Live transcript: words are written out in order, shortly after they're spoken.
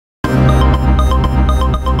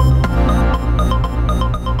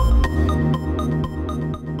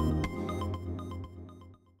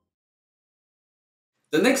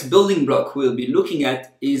The next building block we'll be looking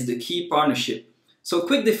at is the key partnership. So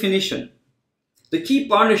quick definition. The key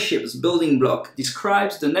partnerships building block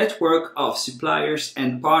describes the network of suppliers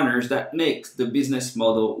and partners that makes the business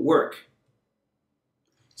model work.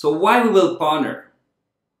 So why we will partner?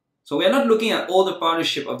 So we are not looking at all the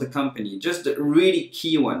partnership of the company, just the really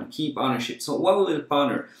key one, key partnership. So why we will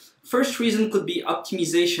partner? First reason could be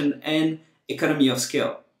optimization and economy of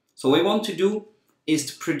scale. So what we want to do is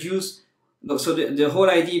to produce, so the whole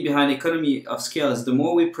idea behind economy of scale is the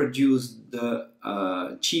more we produce, the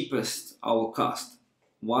cheapest our cost.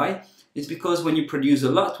 Why? It's because when you produce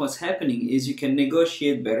a lot, what's happening is you can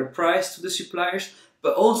negotiate better price to the suppliers,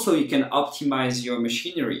 but also you can optimize your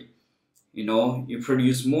machinery. You know, you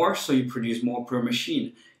produce more, so you produce more per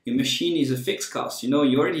machine. Your machine is a fixed cost, you know,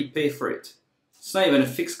 you already pay for it. It's not even a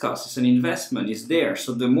fixed cost, it's an investment, it's there.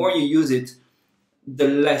 So the more you use it, the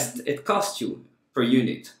less it costs you per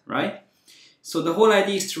unit, right? So the whole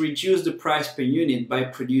idea is to reduce the price per unit by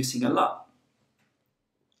producing a lot.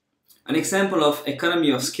 An example of economy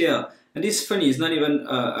of scale, and this is funny, it's not even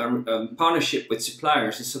a partnership with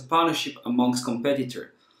suppliers, it's a partnership amongst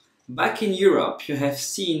competitors. Back in Europe, you have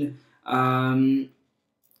seen a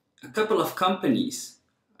couple of companies.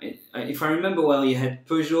 If I remember well, you had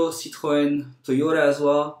Peugeot, Citroën, Toyota as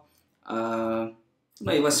well.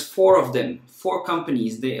 No, it was four of them, four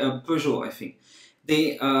companies. Peugeot, I think.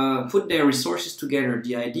 They put their resources together.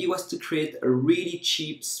 The idea was to create a really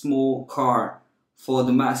cheap, small car for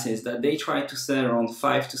the masses that they tried to sell around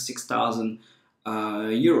 5,000 to 6,000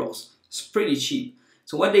 euros. It's pretty cheap.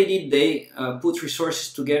 So what they did, they put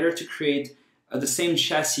resources together to create the same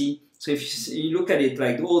chassis. So if you look at it,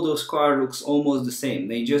 like all those cars looks almost the same.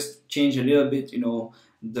 They just change a little bit, you know,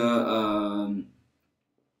 the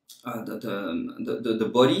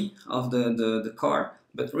body of the car,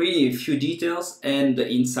 but really a few details and the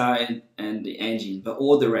inside and the engine, but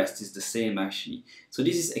all the rest is the same actually. So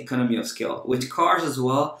this is economy of scale. With cars as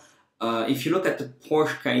well, if you look at the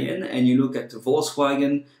Porsche Cayenne and you look at the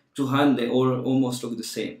Volkswagen Touran, they all almost look the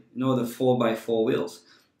same. You know, the 4x4 wheels,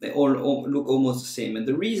 they all look almost the same. And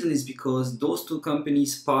the reason is because those two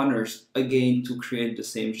companies partners again to create the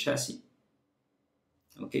same chassis.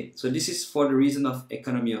 Okay, so this is for the reason of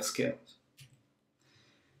economy of scale.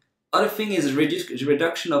 Other thing is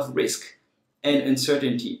reduction of risk and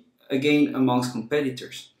uncertainty, again amongst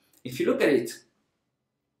competitors. If you look at it,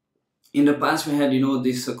 in the past we had, you know,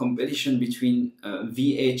 this competition between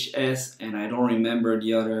VHS and I don't remember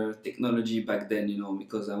the other technology back then, you know,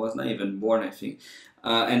 because I was not even born, I think,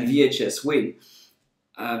 and VHS win.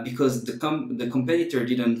 Because the competitor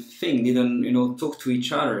didn't you know, talk to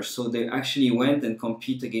each other, so they actually went and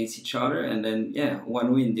compete against each other, and then yeah,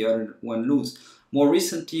 one win, the other one lose. More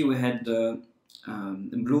recently, we had the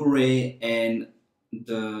Blu-ray and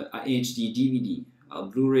the HD DVD.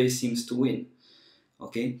 Blu-ray seems to win.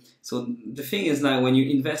 Okay, so the thing is that when you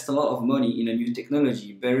invest a lot of money in a new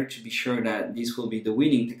technology, better to be sure that this will be the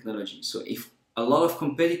winning technology. So if a lot of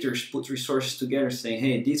competitors put resources together saying,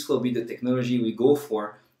 hey, this will be the technology we go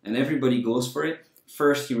for, and everybody goes for it,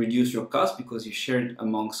 first you reduce your cost because you share it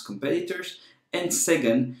amongst competitors, and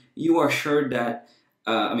second, you are sure that,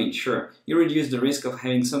 you reduce the risk of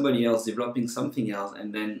having somebody else developing something else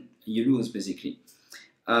and then you lose basically.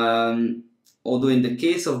 Although in the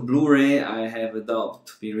case of Blu-ray, I have a doubt,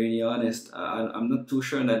 to be really honest. I'm not too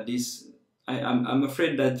sure that this, I'm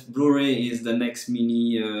afraid that Blu-ray is the next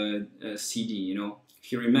mini CD, you know.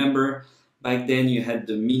 If you remember, back then you had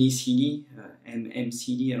the mini CD,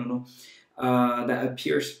 MCD, I don't know, that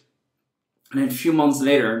appears. And then a few months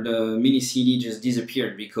later, the mini CD just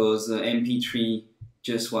disappeared because MP3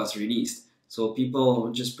 just was released. So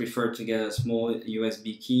people just prefer to get a small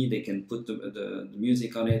USB key. They can put the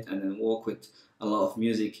music on it and then work with a lot of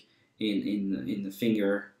music in the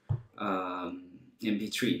finger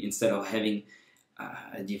MP3 instead of having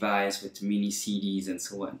a device with mini CDs and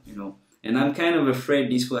so on, you know. And I'm kind of afraid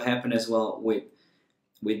this will happen as well with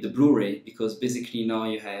the Blu-ray, because basically now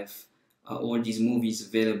you have all these movies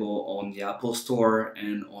available on the Apple Store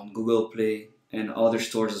and on Google Play and other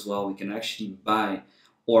stores as well. We can actually buy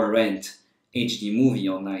or rent HD movie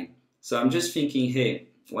online. So I'm just thinking, hey,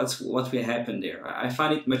 what will happen there? I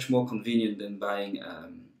find it much more convenient than buying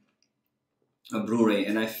a Blu-ray,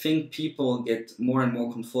 and I think people get more and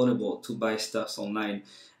more comfortable to buy stuff online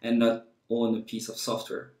and not own a piece of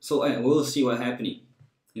software. So we'll see what's happening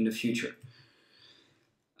in the future.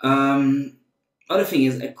 Other thing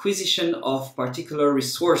is acquisition of particular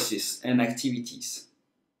resources and activities.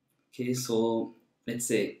 Okay, so let's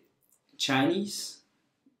say Chinese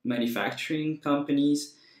manufacturing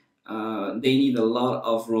companies, they need a lot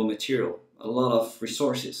of raw material, a lot of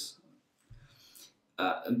resources.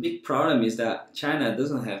 a big problem is that China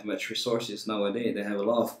doesn't have much resources nowadays. They have a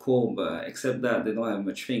lot of coal, but except that they don't have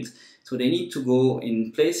much things. So they need to go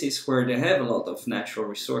in places where they have a lot of natural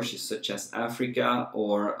resources, such as Africa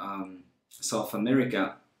or South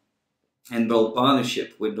America, and build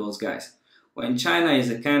partnership with those guys. When China is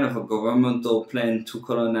a kind of a governmental plan to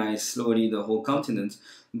colonize slowly the whole continent,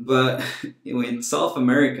 but in South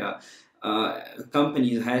America,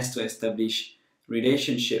 companies has to establish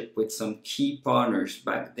relationship with some key partners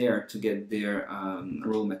back there to get their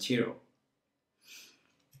raw material.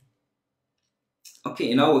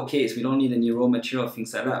 Okay, in our case, we don't need any raw material,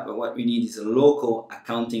 things like that, but what we need is a local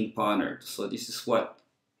accounting partner. So this is what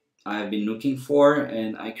I've been looking for,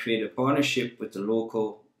 and I create a partnership with a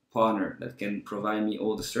local partner that can provide me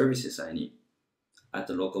all the services I need at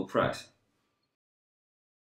the local price.